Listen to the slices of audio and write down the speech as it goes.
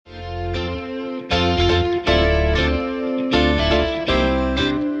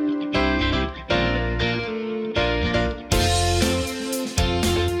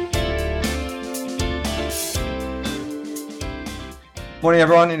Morning,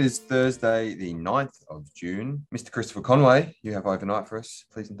 everyone. It is Thursday, the 9th of June. Mr. Christopher Conway, you have overnight for us,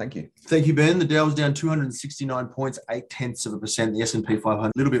 please and thank you. Thank you, Ben. The Dow was down 269 points, 0.8%. The S&P 500,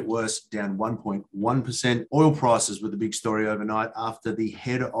 a little bit worse, down 1.1%. Oil prices were the big story overnight after the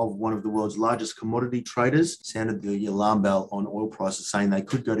head of one of the world's largest commodity traders sounded the alarm bell on oil prices, saying they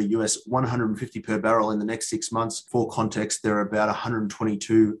could go to US 150 per barrel in the next 6 months. For context, they're about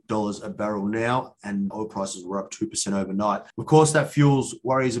 $122 a barrel now, and oil prices were up 2% overnight. Of course, that fuels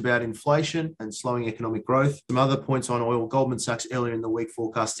worries about inflation and slowing economic growth. Some other points on oil. Goldman Sachs earlier in the week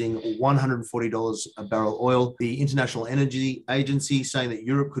forecasting $140 a barrel oil. The International Energy Agency saying that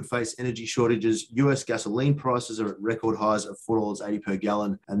Europe could face energy shortages. US gasoline prices are at record highs of $4.80 per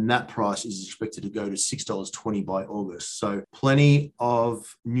gallon, and that price is expected to go to $6.20 by August. So plenty of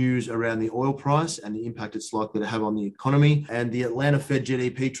news around the oil price and the impact it's likely to have on the economy. And the Atlanta Fed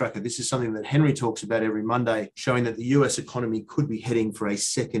GDP tracker, this is something that Henry talks about every Monday, showing that the US economy could be heading for a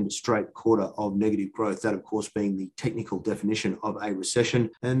second straight quarter of negative growth. That, of course, being the technical definition of a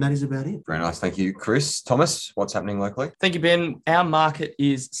recession. And that is about it. Very nice. Thank you, Chris. Thomas, what's happening locally? Thank you, Ben. Our market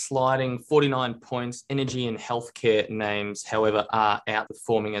is sliding 49 points. Energy and healthcare names, however, are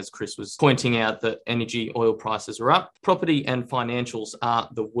outperforming, as Chris was pointing out, that energy oil prices are up. Property and financials are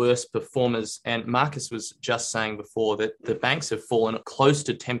the worst performers. And Marcus was just saying before that the banks have fallen close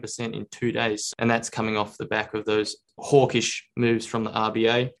to 10% in 2 days. And that's coming off the back of those hawkish moves from the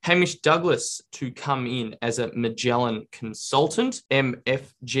RBA. Hamish Douglas to come in as a Magellan consultant.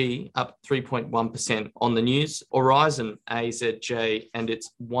 MFG up 3.1% on the news. Aurizon, AZJ, and its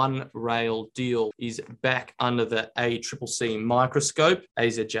One Rail deal is back under the ACCC microscope.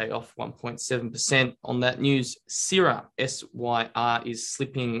 AZJ off 1.7% on that news. Syrah, SYR, is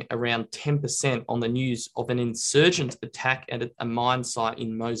slipping around 10% on the news of an insurgent attack at a mine site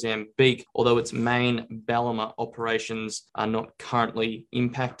in Mozambique, although its main Balama operation are not currently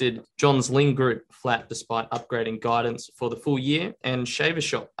impacted. Johns Lyng Group flat despite upgrading guidance for the full year, and Shaver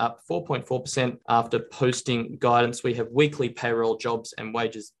Shop up 4.4% after posting guidance. We have weekly payroll, jobs and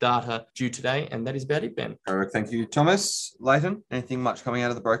wages data due today, and that is about it, Ben. Thank you, Thomas. Leighton, anything much coming out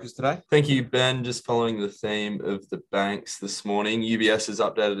of the brokers today? Thank you, Ben. Just following the theme of the banks this morning, UBS has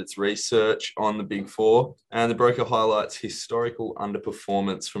updated its research on the Big Four, and the broker highlights historical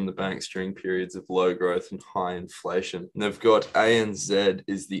underperformance from the banks during periods of low growth and high inflation. And they've got ANZ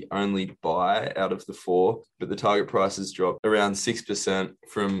is the only buy out of the four, but the target price has dropped around 6%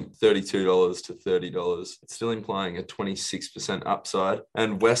 from $32 to $30. It's still implying a 26% upside.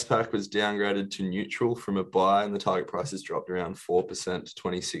 And Westpac was downgraded to neutral from a buy, and the target price has dropped around 4% to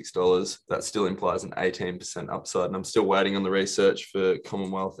 $26. That still implies an 18% upside. And I'm still waiting on the research for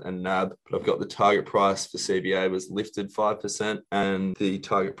Commonwealth and NAB, but I've got the target price for CBA was lifted 5%, and the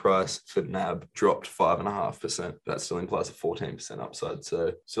target price for NAB dropped 5.5%. That still implies a 14% upside.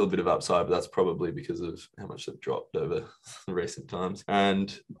 So still a bit of upside, but that's probably because of how much they've dropped over recent times.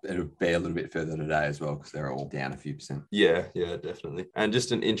 And it'll be a little bit further today as well, because they're all down a few percent. Yeah, definitely. And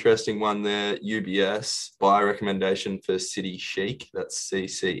just an interesting one there, UBS buy recommendation for City Chic, that's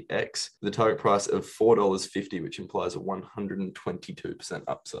CCX, the target price of $4.50, which implies a 122%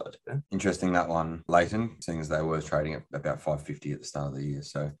 upside. Yeah? Interesting, that one, Leighton, seeing as they were trading at about $5.50 at the start of the year.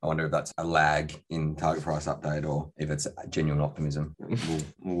 So I wonder if that's a lag in target price update or if it's genuine optimism.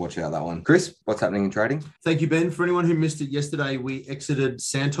 We'll watch out that one. Chris, what's happening in trading? Thank you, Ben. For anyone who missed it yesterday, we exited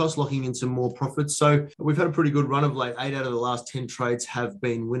Santos, locking in some more profits. So we've had a pretty good run of late. 8 out of the last 10 trades have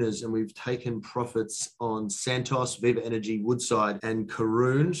been winners, and we've taken profits on Santos, Viva Energy, Woodside, and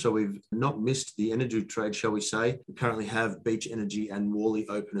Karoon. So we've not missed the energy trade, shall we say. We currently have Beach Energy and Worley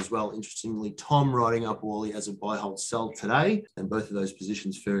open as well. Interestingly, Tom riding up Worley as a buy, hold, sell today, and both of those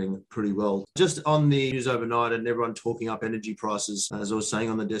positions faring pretty well. Just on the news overnight, and everyone talking up energy prices, as I was saying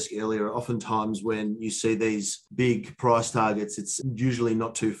on the desk earlier, oftentimes when you see these big price targets, it's usually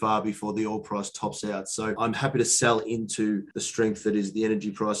not too far before the oil price tops out. So I'm happy to sell into the strength that is the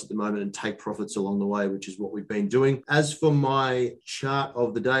energy price at the moment and take profits along the way, which is what we've been doing. As for my chart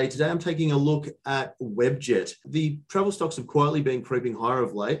of the day, today I'm taking a look at Webjet. The travel stocks have quietly been creeping higher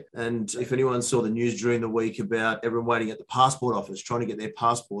of late. And if anyone saw the news during the week about everyone waiting at the passport office, trying to get their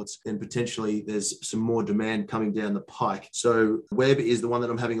passports, then potentially there's some more demand coming down the pike. So Web is the one that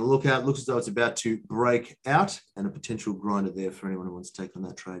I'm having a look at. Looks as though it's about to break out, and a potential grinder there for anyone who wants to take on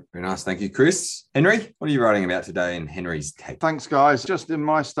that trade. Very nice. Thank you, Chris. Henry, what are you writing about today in Henry's take? Thanks, guys. Just in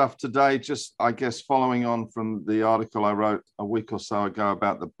my stuff today, just I guess following on from the article I wrote a week or so ago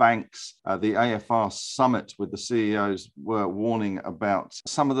about the banks, the AFR summit with the CEOs were warning about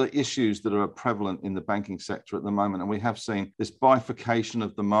some of the issues that are prevalent in the banking sector at the moment. And we have seen this bifurcation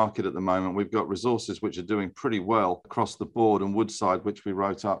of the market at the moment. We've got resources which are doing pretty well across the board, and Woodside, which we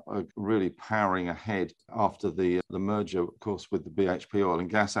wrote up, are really powering ahead after the merger, of course, with the BHP oil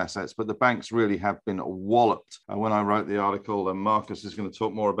and gas assets. But the banks really have been walloped. When I wrote the article, and Marcus is going to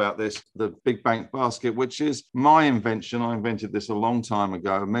talk more about this, the big bank basket, which is my invention. I invented this a long time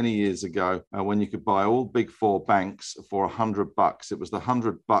ago, many years ago, when you could buy all big four banks for $100. It was the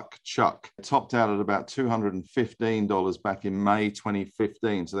 $100 chuck. It topped out at about $215 back in May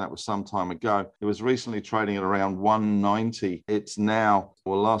 2015. So that was some time ago. It was recently trading at around 190. It's now,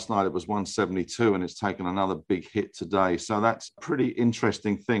 well, last night it was 172, and it's taken another big hit today. So that's a pretty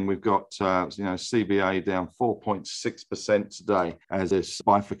interesting thing. We've got, CBA down 4.6% today as this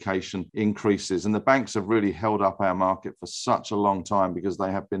bifurcation increases. And the banks have really held up our market for such a long time because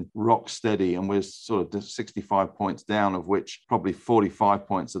they have been rock steady, and we're sort of 65 points down, of which probably 45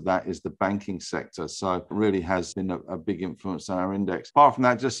 points of that is the banking sector. So it really has been a big influence on our index. Apart from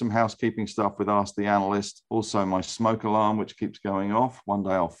that, just some housekeeping stuff with Ask the Analyst. Also my smoke alarm, which keeps going off. One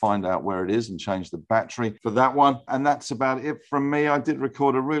day I'll find out where it is and change the battery for that one. And that's about it from me. I did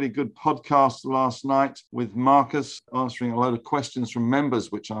record a really good podcast last night with Marcus, answering a load of questions from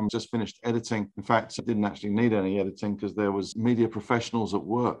members, which I'm just finished editing. In fact, I didn't actually need any editing because there was media professionals at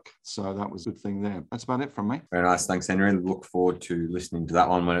work. So that was a good thing there. That's about it from me. Very nice. Thanks, Henry. Look forward to listening to that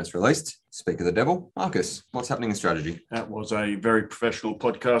one when it's released. Speak of the devil. Marcus, what's happening in strategy? That was a very professional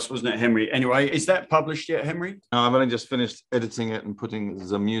podcast, wasn't it, Henry? Anyway, is that published yet, Henry? No, I've only just finished editing it and putting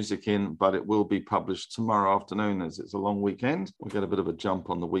the music in, but it will be published tomorrow afternoon as it's a long weekend. We'll get a bit of a jump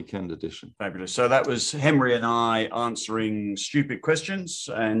on the weekend edition. Fabulous. So that was Henry and I answering stupid questions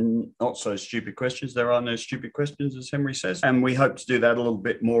and not so stupid questions. There are no stupid questions, as Henry says. And we hope to do that a little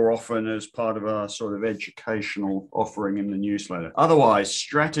bit more often as part of our sort of educational offering in the newsletter. Otherwise,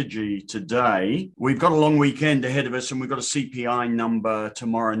 strategy today, we've got a long weekend ahead of us, and we've got a CPI number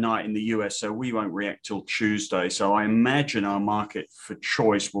tomorrow night in the US, so we won't react till Tuesday. So I imagine our market for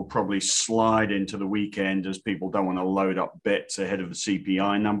choice will probably slide into the weekend as people don't want to load up bets ahead of the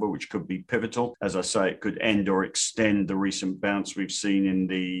CPI number, which could be pivotal. As I say, it could end or extend the recent bounce we've seen in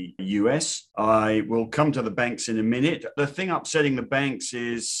the US. I will come to the banks in a minute. The thing upsetting the banks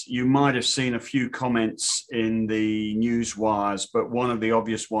is you might have seen a few comments in the news wires, but one of the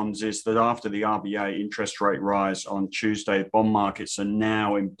obvious ones is that after the RBA interest rate rise on Tuesday, bond markets are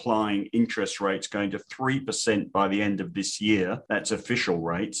now implying interest rates going to 3% by the end of this year. That's official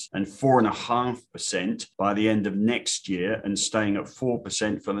rates, and 4.5% by the end of next year, and staying at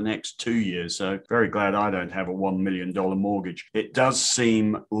 4% for the next 2 years. So very glad I don't have a $1 million mortgage. It does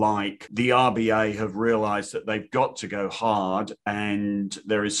seem like the RBA have realized that they've got to go hard, and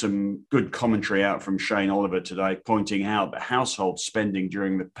there is some good commentary out from Shane Oliver today pointing out that household spending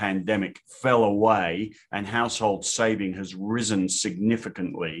during the pandemic fell away and household saving has risen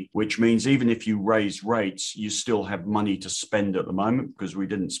significantly, which means even if you raise rates, you still have money to spend at the moment, because we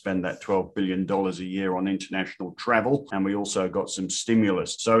didn't spend that $12 billion a year on international travel, and we also got some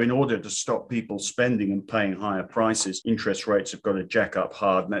stimulus. So in order to stop people spending and paying higher prices, interest rates have got to jack up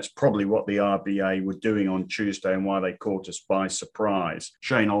hard, and that's probably what the RBA were doing on Tuesday and why they caught us by surprise.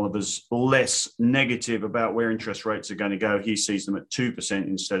 Shane Oliver's less negative about where interest rates are going to go. He sees them at 2%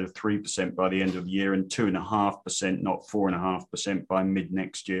 instead of 3% by the end of the year, and 2.5%, not 4.5% by mid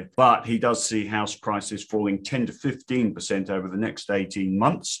next year. But he does see house prices falling 10 to 15% over the next 18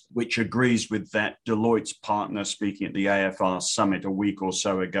 months, which agrees with that Deloitte's partner speaking at the AFR summit a week or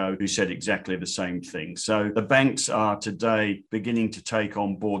so ago, who said exactly the same thing. So the banks are today beginning to take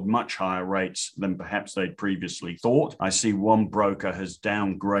on board much higher rates than perhaps they'd previously thought. I see one broker has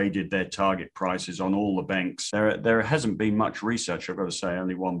downgraded their target prices on all the banks. There hasn't been much research, I've got to say.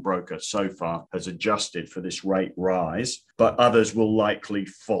 Only one broker so far has adjusted for this rate rise, but others will likely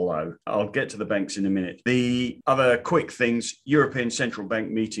follow. I'll get to the banks in a minute. The other quick things, European Central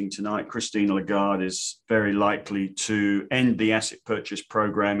Bank meeting tonight. Christine Lagarde is very likely to end the asset purchase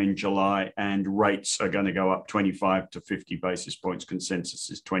program in July, and rates are going to go up 25 to 50 basis points. Consensus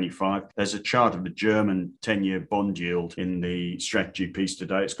is 25. There's a chart of the German 10-year bond yield in the strategy piece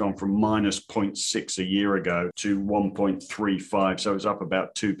today. It's gone from minus 0.6 a year ago to 1.35. So it's up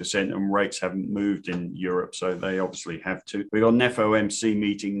about 2%, and rates haven't moved in Europe, so they obviously have to. We've got an FOMC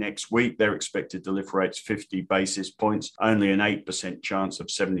meeting next week. They're expected to lift rates 50 basis points, only an 8% chance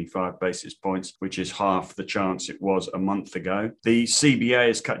of 75 basis points, which is half the chance it was a month ago. The CBA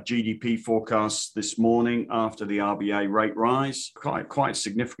has cut GDP forecasts this morning after the RBA rate rise. Quite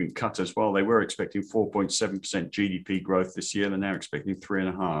significant cut as well. They were expecting 4.7% GDP growth this year. They're now expecting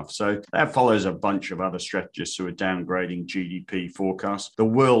 3.5%. So that follows a bunch of other strategists who are downgrading GDP forecasts. The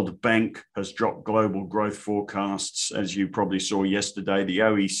World Bank has dropped global growth forecasts. As as you probably saw yesterday, the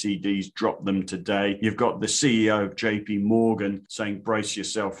OECD's dropped them today. You've got the CEO of JP Morgan saying, brace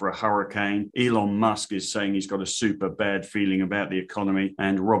yourself for a hurricane. Elon Musk is saying he's got a super bad feeling about the economy.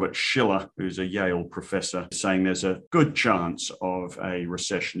 And Robert Schiller, who's a Yale professor, is saying there's a good chance of a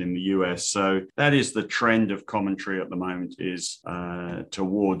recession in the US. So that is the trend of commentary at the moment, is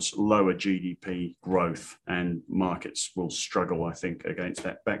towards lower GDP growth, and markets will struggle, I think, against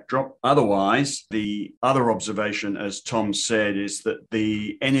that backdrop. Otherwise, the other observation, as Tom said, is that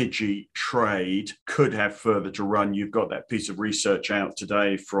the energy trade could have further to run. You've got that piece of research out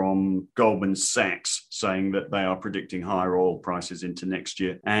today from Goldman Sachs saying that they are predicting higher oil prices into next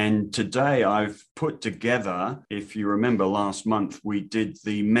year. And today I've put together, if you remember last month, we did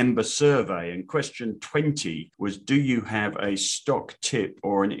the member survey, and question 20 was, do you have a stock tip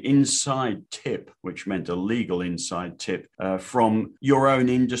or an inside tip, which meant a legal inside tip, from your own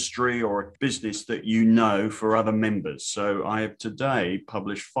industry or a business that you know for other members? So I have today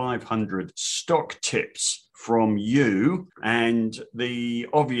published 500 stock tips from you, and the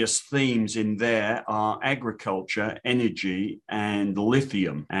obvious themes in there are agriculture, energy, and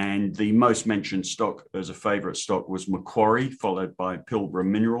lithium. And the most mentioned stock as a favorite stock was Macquarie, followed by Pilbara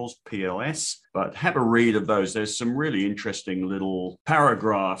Minerals, PLS. But have a read of those. There's some really interesting little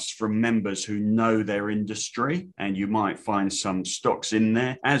paragraphs from members who know their industry, and you might find some stocks in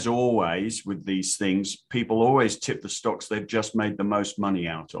there. As always with these things, people always tip the stocks they've just made the most money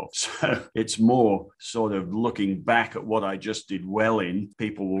out of. So it's more sort of looking back at what I just did well in.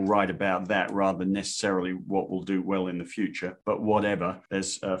 People will write about that rather than necessarily what will do well in the future. But whatever,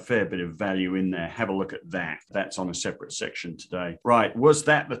 there's a fair bit of value in there. Have a look at that. That's on a separate section today. Right, was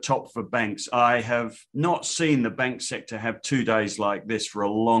that the top for banks? I have not seen the bank sector have 2 days like this for a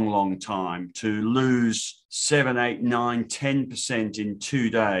long, long time. To lose 7, 8, 9, 10% in 2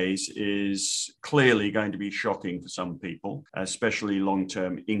 days is clearly going to be shocking for some people, especially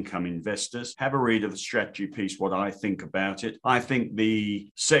long-term income investors. Have a read of the strategy piece, what I think about it. I think the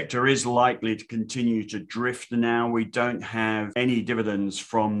sector is likely to continue to drift now. We don't have any dividends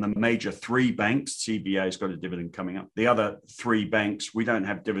from the major 3 banks. CBA's got a dividend coming up. The other 3 banks, we don't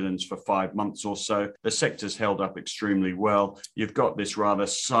have dividends for 5 months or so. The sector's held up extremely well. You've got this rather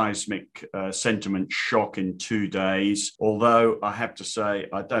seismic sentiment shock in 2 days, although I have to say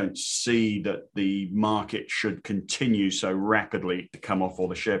I don't see that the market should continue so rapidly to come off, or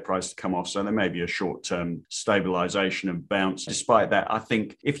the share price to come off, so there may be a short-term stabilization and bounce. Despite that, I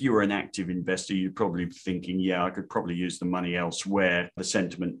think if you were an active investor, you'd probably be thinking, yeah, I could probably use the money elsewhere. The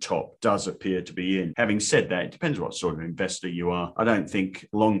sentiment top does appear to be in. Having said that, it depends what sort of investor you are. I don't think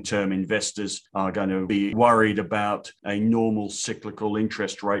long-term investors are going to be worried about a normal cyclical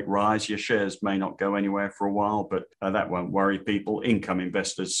interest rate rise. Your shares may not go anywhere for a while, but that won't worry people. Income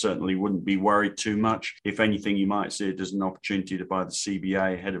investors certainly wouldn't be worried too much. If anything, you might see it as an opportunity to buy the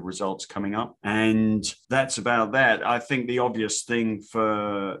CBA ahead of results coming up. And that's about that. I think the obvious thing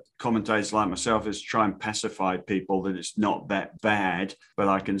for commentators like myself is try and pacify people that it's not that bad, but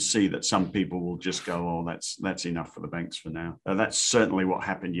I can see that some people will just go, oh, that's enough for the banks for now. That's certainly what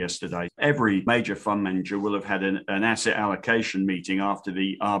happened yesterday. Every major fund manager will have had an asset allocation meeting after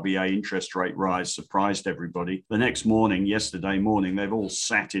the RBA interest rate rise surprised everybody. The next morning, yesterday morning, they've all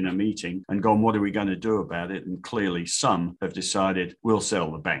sat in a meeting and gone, what are we going to do about it? And clearly some have decided we'll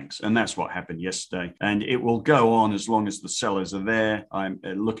sell the banks. And that's what happened yesterday. And it will go on as long as the sellers are there. I'm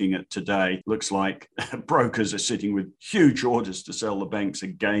looking at today, looks like brokers are sitting with huge orders to sell the banks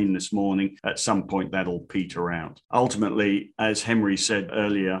again this morning. At some point, that'll peter out. Ultimately, as Henry said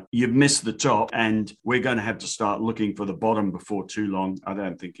earlier, you've missed the top and we're going to have to start looking for the bottom before too long. I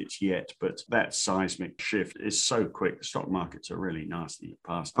don't think it's yet, but that seismic shift is so quick. The stock markets are really nasty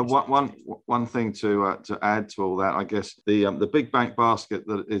past. One thing to add to all that, I guess the big bank basket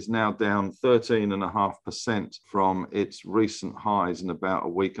that is now down 13.5% from its recent highs in about a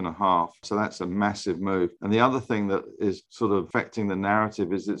week and a half. So that's a massive move. And the other thing that is sort of affecting the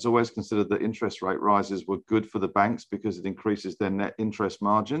narrative is it's always considered that interest rate rises were good for the banks because it increases their net interest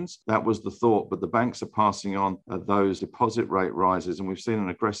margins. That was the thought, but the banks are passing on those deposit rate rises, and we've seen an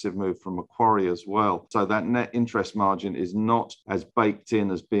aggressive move from Macquarie as well. So that net interest margin is not as baked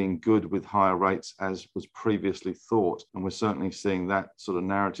in as being good with higher rates as was previously thought. And we're certainly seeing that sort of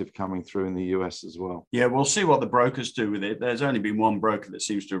narrative coming through in the US as well. Yeah, we'll see what the brokers do with it. There's only been one broker that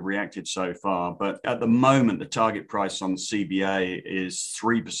seems to have reacted so far, but at the moment, the target price on the CBA is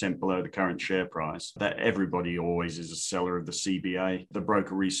 3% below the current share price. That everybody always is a seller of the CBA. The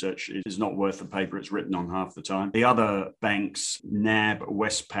broker research is not worth the paper it's written on half the time. The other banks, NAB,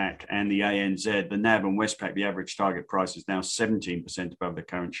 Westpac, and the ANZ, the NAB and Westpac, the average target price is now 17% above the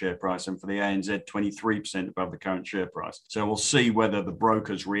current share price, and for the ANZ, 23% above the current share price. So we'll see whether the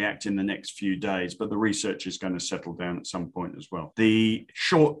brokers react in the next few days, but the research is going to settle down at some point as well. The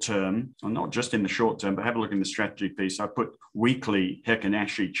short term, or not just in the short term, but have a look in the strategy piece. I put weekly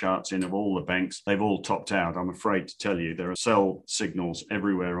Heikin-Ashi charts in of all the banks. They've all topped out. I'm afraid to tell you, there are sell signals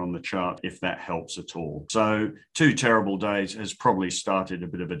everywhere on the chart, if that helps at all. So 2 terrible days has probably started a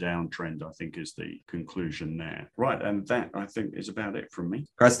bit of a downtrend, I think, is the conclusion there. Right, and that, I think, is about it from me.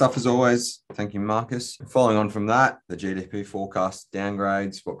 Great stuff as always. Thank you, Marcus. Following on from that, the GDP forecast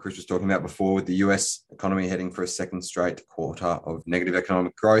downgrades, what Chris was talking about before with the US economy heading for a second straight quarter of negative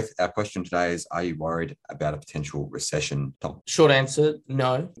economic growth. Our question today is, are you worried about a potential recession, Tom? Short answer,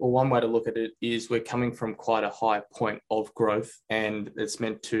 no. Well, one way to look at it is we're coming from quite a high point of growth, and it's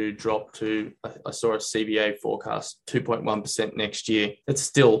meant to drop to, I saw a CBA forecast, 2.1% next year. It's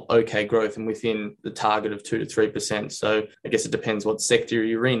still okay growth and within the target of 2 to 3%. So I guess it depends what sector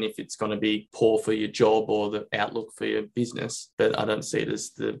you're in, if it's going to be poor for your job or the outlook for your business. But I don't see it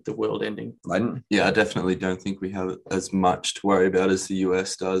as the world ending. Leighton? Yeah, I definitely don't think we have as much to worry about as the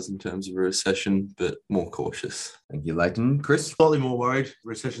US does in terms of a recession, but more cautious. Thank you, Leighton. Chris? Slightly more worried.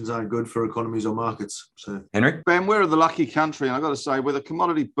 Recessions aren't good for economies or markets. So Henry? Ben, we're the lucky country, and I've got to say, with a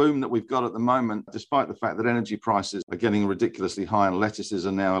commodity boom that we've got at the moment, despite the fact that energy prices are getting ridiculously high and lettuces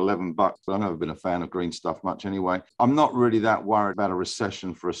are now $11, but I've never been a fan of green stuff much anyway. I'm not really that worried about a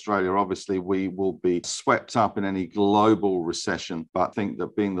recession for Australia. Obviously, we will be swept up in any global recession, but I think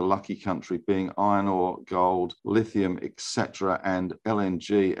that being the lucky country, being iron ore, gold, lithium, etc., and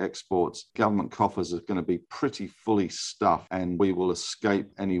LNG exports, government coffers are going to be pretty fully stuffed, and we will escape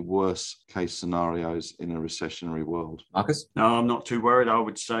any worst case scenarios in a recessionary world. Marcus? No, I'm not too worried. I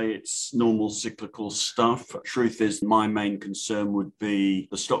would say it's normal cyclical stuff. Truth is, my main concern would be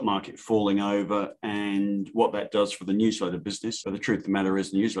the stock market falling over and what that does for the newsletter business. But the truth of the matter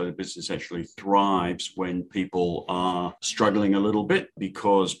is, the newsletter business actually thrives when people are struggling a little bit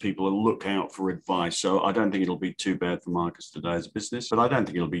because people look out for advice. So I don't think it'll be too bad for Marcus today as a business, but I don't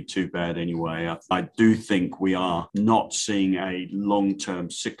think it'll be too bad anyway. I do think we are not seeing a long-term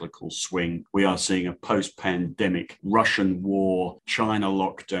cyclical swing. We are seeing a post-pandemic Russian war, China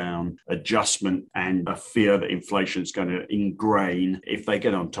lockdown, adjustment, and a fear that inflation is going to ingrain. If they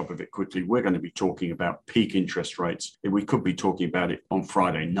get on top of it quickly, we're going to be talking about peak interest rates. We could be talking about it on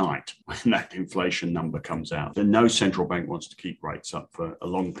Friday night when that inflation number comes out. And no central bank wants to keep rates up for a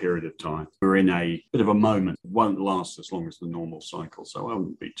long period of time. We're in a bit of a moment. It won't last as long as the normal cycle, so I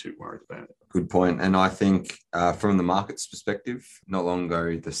wouldn't be too worried about it. Good point. And I think from the market's perspective, not long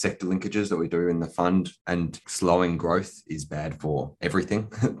ago, the sector linkages that we do in the fund and slowing growth is bad for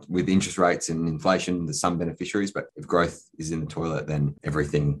everything. With interest rates and inflation, there's some beneficiaries, but if growth is in the toilet, then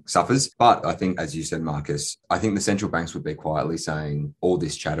everything suffers. But I think, as you said, Marcus, I think the central banks would be quietly saying all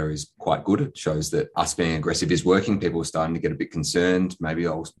this chatter is quite good. It shows that us being aggressive is working. People are starting to get a bit concerned. Maybe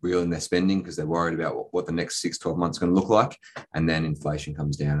they'll reel in their spending because they're worried about what the next 6-12 months are going to look like. And then inflation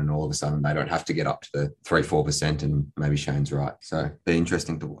comes down and all of a sudden they don't have to get up to the 3-4%, and maybe Shane's right. So be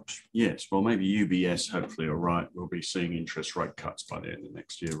interesting to watch. Yes, well, maybe UBS hopefully are right. We'll be seeing interest rate cuts by the end of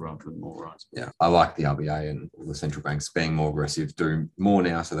next year rather than more rise. Yeah, I like the RBA and all the central banks being more aggressive, doing more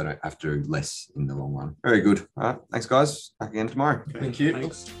now so they don't have to do less in the long run. Very good. All right. Thanks, guys. Back again tomorrow. thank you.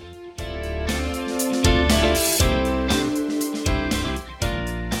 Thanks.